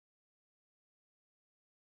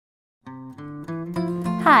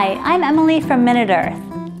Hi, I'm Emily from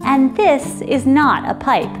MinuteEarth, and this is not a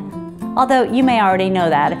pipe, although you may already know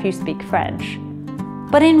that if you speak French.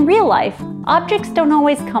 But in real life, objects don't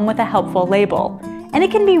always come with a helpful label, and it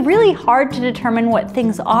can be really hard to determine what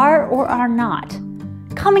things are or are not.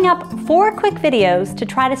 Coming up, 4 quick videos to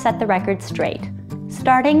try to set the record straight,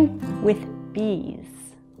 starting with bees.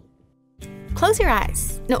 Close your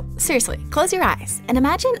eyes. No, seriously, close your eyes and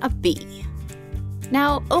imagine a bee.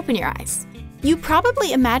 Now open your eyes. You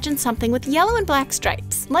probably imagine something with yellow and black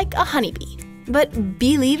stripes, like a honeybee. But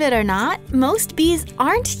believe it or not, most bees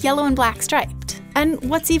aren't yellow and black striped. And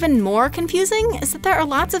what's even more confusing is that there are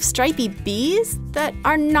lots of stripy bees that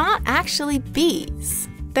are not actually bees.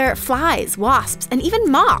 They're flies, wasps, and even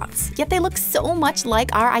moths, yet they look so much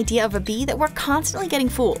like our idea of a bee that we're constantly getting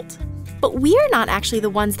fooled. But we're not actually the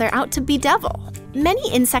ones they're out to bedevil.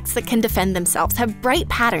 Many insects that can defend themselves have bright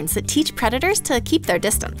patterns that teach predators to keep their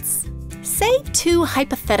distance. Say 2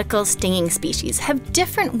 hypothetical stinging species have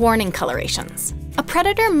different warning colorations. A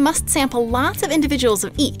predator must sample lots of individuals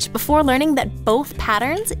of each before learning that both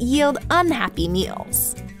patterns yield unhappy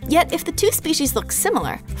meals. Yet if the 2 species look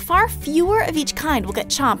similar, far fewer of each kind will get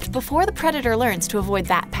chomped before the predator learns to avoid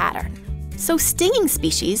that pattern. So stinging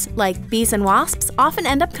species, like bees and wasps, often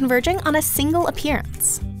end up converging on a single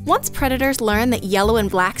appearance. Once predators learn that yellow and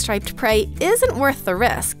black striped prey isn't worth the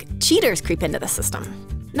risk, cheaters creep into the system.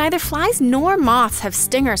 Neither flies nor moths have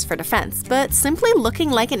stingers for defense, but simply looking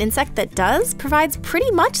like an insect that does provides pretty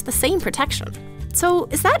much the same protection. So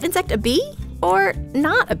is that insect a bee or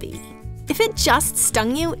not a bee? If it just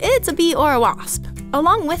stung you, it's a bee or a wasp.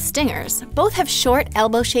 Along with stingers, both have short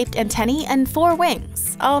elbow-shaped antennae and 4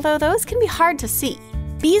 wings, although those can be hard to see.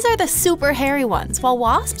 Bees are the super hairy ones, while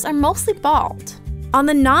wasps are mostly bald. On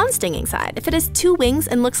the non-stinging side, if it has 2 wings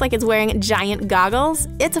and looks like it's wearing giant goggles,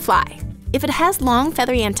 it's a fly. If it has long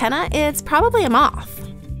feathery antennae, it's probably a moth.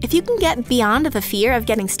 If you can get beyond the fear of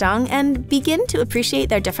getting stung and begin to appreciate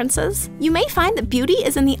their differences, you may find that beauty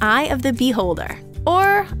is in the eye of the beholder,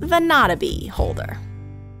 or the not-a-bee holder.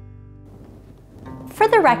 For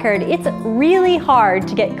the record, it's really hard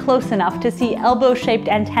to get close enough to see elbow-shaped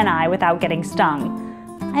antennae without getting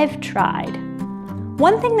stung. I've tried.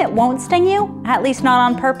 One thing that won't sting you, at least not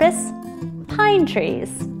on purpose, pine trees.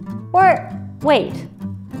 Or, wait.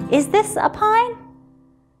 Is this a pine?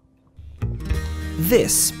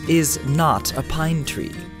 This is not a pine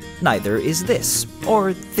tree. Neither is this,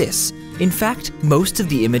 or this. In fact, most of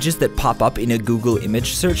the images that pop up in a Google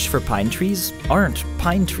image search for pine trees aren't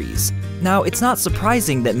pine trees. Now, it's not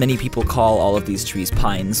surprising that many people call all of these trees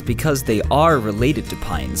pines because they are related to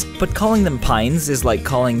pines, but calling them pines is like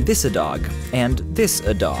calling this a dog, and this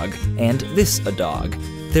a dog, and this a dog.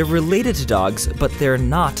 They're related to dogs, but they're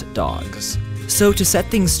not dogs. So to set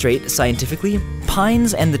things straight scientifically,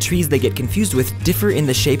 pines and the trees they get confused with differ in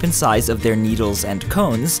the shape and size of their needles and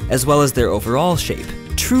cones, as well as their overall shape.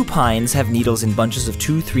 True pines have needles in bunches of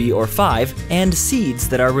 2, 3, or 5, and seeds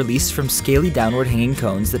that are released from scaly downward hanging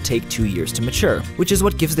cones that take 2 years to mature, which is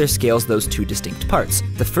what gives their scales those 2 distinct parts,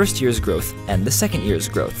 the first year's growth and the second year's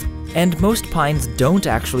growth. And most pines don't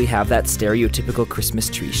actually have that stereotypical Christmas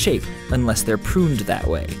tree shape, unless they're pruned that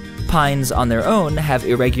way. Pines on their own have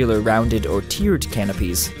irregular rounded or tiered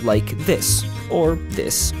canopies, like this, or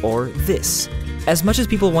this, or this. As much as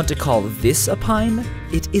people want to call this a pine,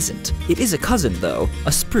 it isn't. It is a cousin though,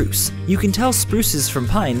 a spruce. You can tell spruces from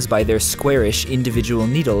pines by their squarish individual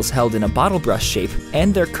needles held in a bottle brush shape,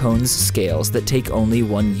 and their cones scales that take only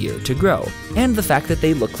 1 year to grow. And the fact that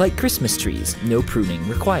they look like Christmas trees, no pruning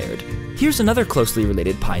required. Here's another closely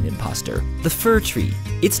related pine imposter, the fir tree.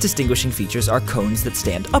 Its distinguishing features are cones that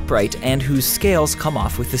stand upright and whose scales come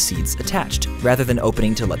off with the seeds attached, rather than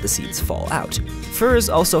opening to let the seeds fall out. Firs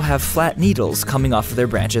also have flat needles coming off of their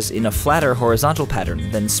branches in a flatter horizontal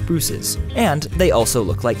pattern than spruces, and they also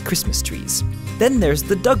look like Christmas trees. Then there's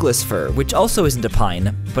the Douglas fir, which also isn't a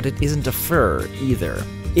pine, but it isn't a fir either.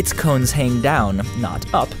 Its cones hang down,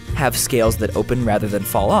 not up, have scales that open rather than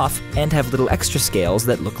fall off, and have little extra scales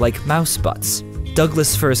that look like mouse butts.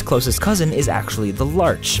 Douglas fir's closest cousin is actually the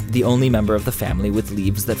larch, the only member of the family with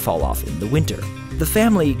leaves that fall off in the winter. The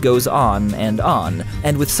family goes on,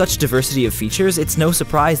 and with such diversity of features, it's no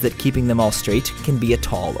surprise that keeping them all straight can be a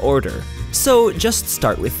tall order. So just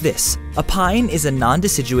start with this. A pine is a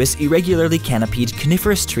non-deciduous, irregularly canopied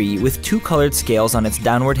coniferous tree with 2 colored scales on its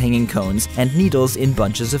downward hanging cones and needles in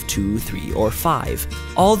bunches of 2, 3, or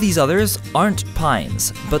 5. All these others aren't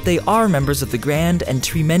pines, but they are members of the grand and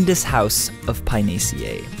tremendous house of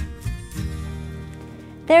Pinaceae.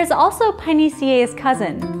 There's also Pinaceae's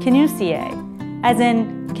cousin, Canusiae, as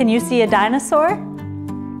in, can you see a dinosaur?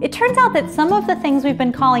 It turns out that some of the things we've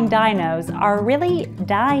been calling dinos are really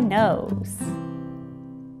dinos.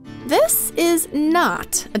 This is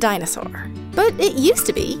not a dinosaur, but it used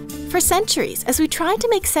to be. For centuries, as we tried to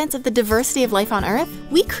make sense of the diversity of life on Earth,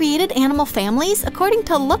 we created animal families according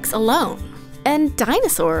to looks alone. And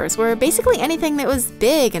dinosaurs were basically anything that was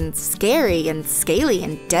big and scary and scaly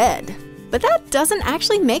and dead. But that doesn't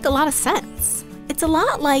actually make a lot of sense. It's a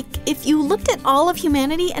lot like if you looked at all of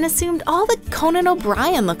humanity and assumed all the Conan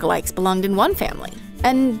O'Brien lookalikes belonged in one family,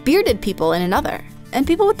 and bearded people in another, and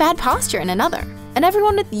people with bad posture in another, and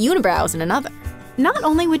everyone with unibrows in another. Not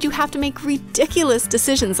only would you have to make ridiculous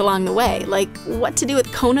decisions along the way, like what to do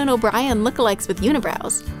with Conan O'Brien lookalikes with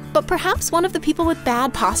unibrows, but perhaps one of the people with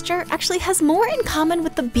bad posture actually has more in common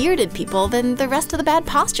with the bearded people than the rest of the bad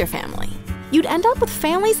posture family. You'd end up with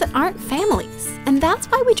families that aren't families. And that's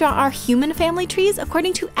why we draw our human family trees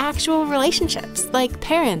according to actual relationships, like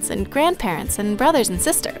parents and grandparents and brothers and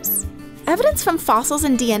sisters. Evidence from fossils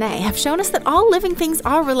and DNA have shown us that all living things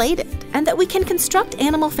are related, and that we can construct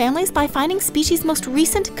animal families by finding species' most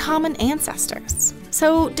recent common ancestors.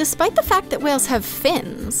 So, despite the fact that whales have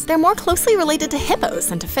fins, they're more closely related to hippos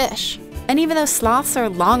than to fish. And even though sloths are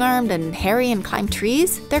long-armed and hairy and climb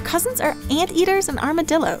trees, their cousins are anteaters and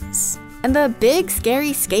armadillos. And the big,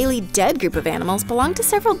 scary, scaly, dead group of animals belong to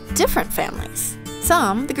several different families.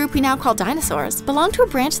 Some, the group we now call dinosaurs, belong to a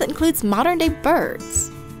branch that includes modern-day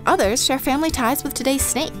birds. Others share family ties with today's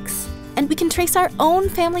snakes. And we can trace our own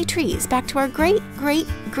family trees back to our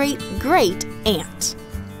great-great-great-great aunt,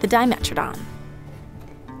 the Dimetrodon.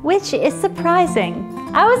 Which is surprising.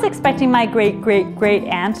 I was expecting my great-great-great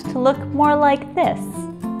aunt to look more like this.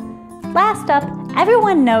 Last up,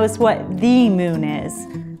 everyone knows what the moon is.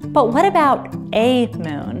 But what about a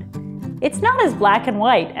moon? It's not as black and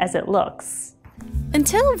white as it looks.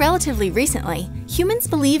 Until relatively recently, humans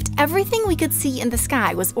believed everything we could see in the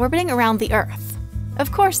sky was orbiting around the Earth.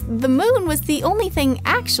 Of course, the moon was the only thing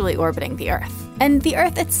actually orbiting the Earth, and the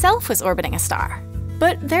Earth itself was orbiting a star.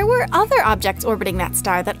 But there were other objects orbiting that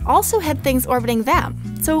star that also had things orbiting them,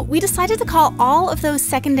 so we decided to call all of those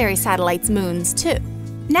secondary satellites moons too.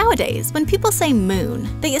 Nowadays, when people say moon,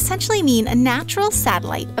 they essentially mean a natural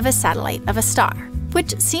satellite of a star,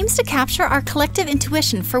 which seems to capture our collective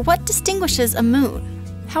intuition for what distinguishes a moon.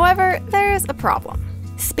 However, there's a problem.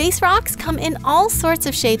 Space rocks come in all sorts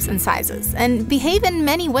of shapes and sizes, and behave in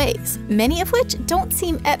many ways, many of which don't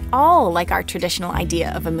seem at all like our traditional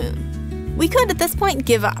idea of a moon. We could at this point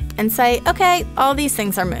give up and say, okay, all these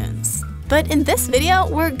things are moons. But in this video,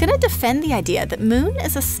 we're gonna defend the idea that moon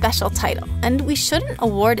is a special title, and we shouldn't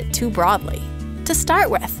award it too broadly. To start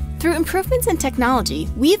with, through improvements in technology,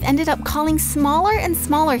 we've ended up calling smaller and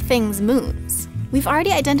smaller things moons. We've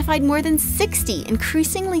already identified more than 60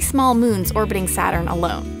 increasingly small moons orbiting Saturn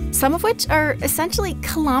alone, some of which are essentially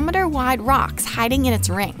kilometer-wide rocks hiding in its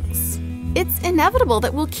rings. It's inevitable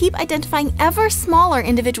that we'll keep identifying ever smaller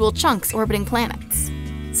individual chunks orbiting planets.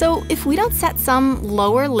 So if we don't set some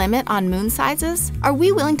lower limit on moon sizes, are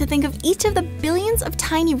we willing to think of each of the billions of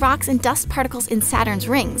tiny rocks and dust particles in Saturn's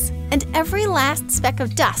rings, and every last speck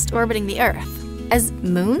of dust orbiting the Earth, as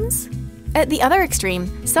moons? At the other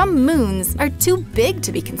extreme, some moons are too big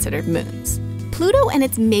to be considered moons. Pluto and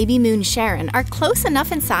its maybe moon Charon are close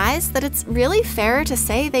enough in size that it's really fairer to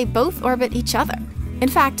say they both orbit each other. In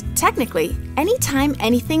fact, technically, anytime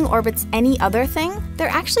anything orbits any other thing, they're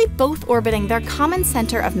actually both orbiting their common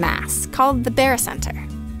center of mass, called the barycenter.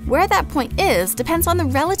 Where that point is depends on the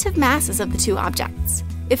relative masses of the two objects.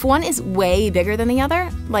 If one is way bigger than the other,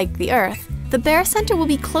 like the Earth, the barycenter will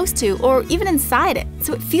be close to or even inside it,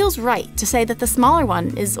 so it feels right to say that the smaller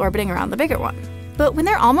one is orbiting around the bigger one. But when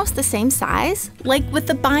they're almost the same size, like with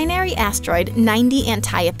the binary asteroid 90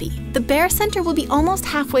 Antiope, the barycenter will be almost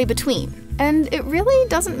halfway between. And it really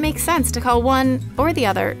doesn't make sense to call one or the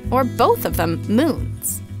other, or both of them,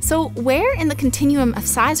 moons. So where in the continuum of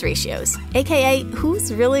size ratios, aka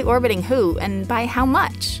who's really orbiting who and by how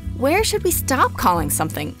much, where should we stop calling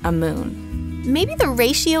something a moon? Maybe the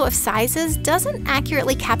ratio of sizes doesn't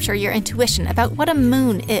accurately capture your intuition about what a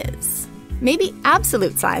moon is. Maybe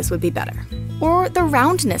absolute size would be better. Or the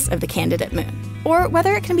roundness of the candidate moon. Or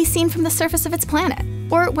whether it can be seen from the surface of its planet.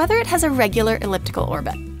 Or whether it has a regular elliptical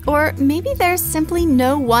orbit. Or maybe there's simply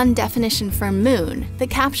no one definition for moon that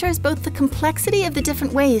captures both the complexity of the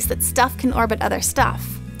different ways that stuff can orbit other stuff,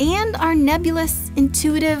 and our nebulous,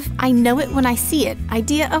 intuitive, I know it when I see it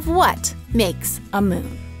idea of what makes a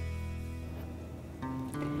moon.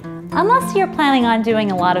 Unless you're planning on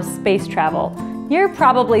doing a lot of space travel, you're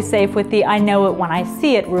probably safe with the I know it when I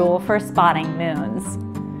see it rule for spotting moons.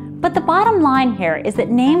 But the bottom line here is that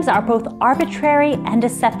names are both arbitrary and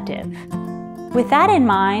deceptive. With that in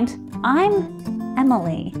mind, I'm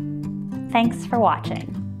Emily. Thanks for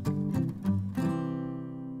watching.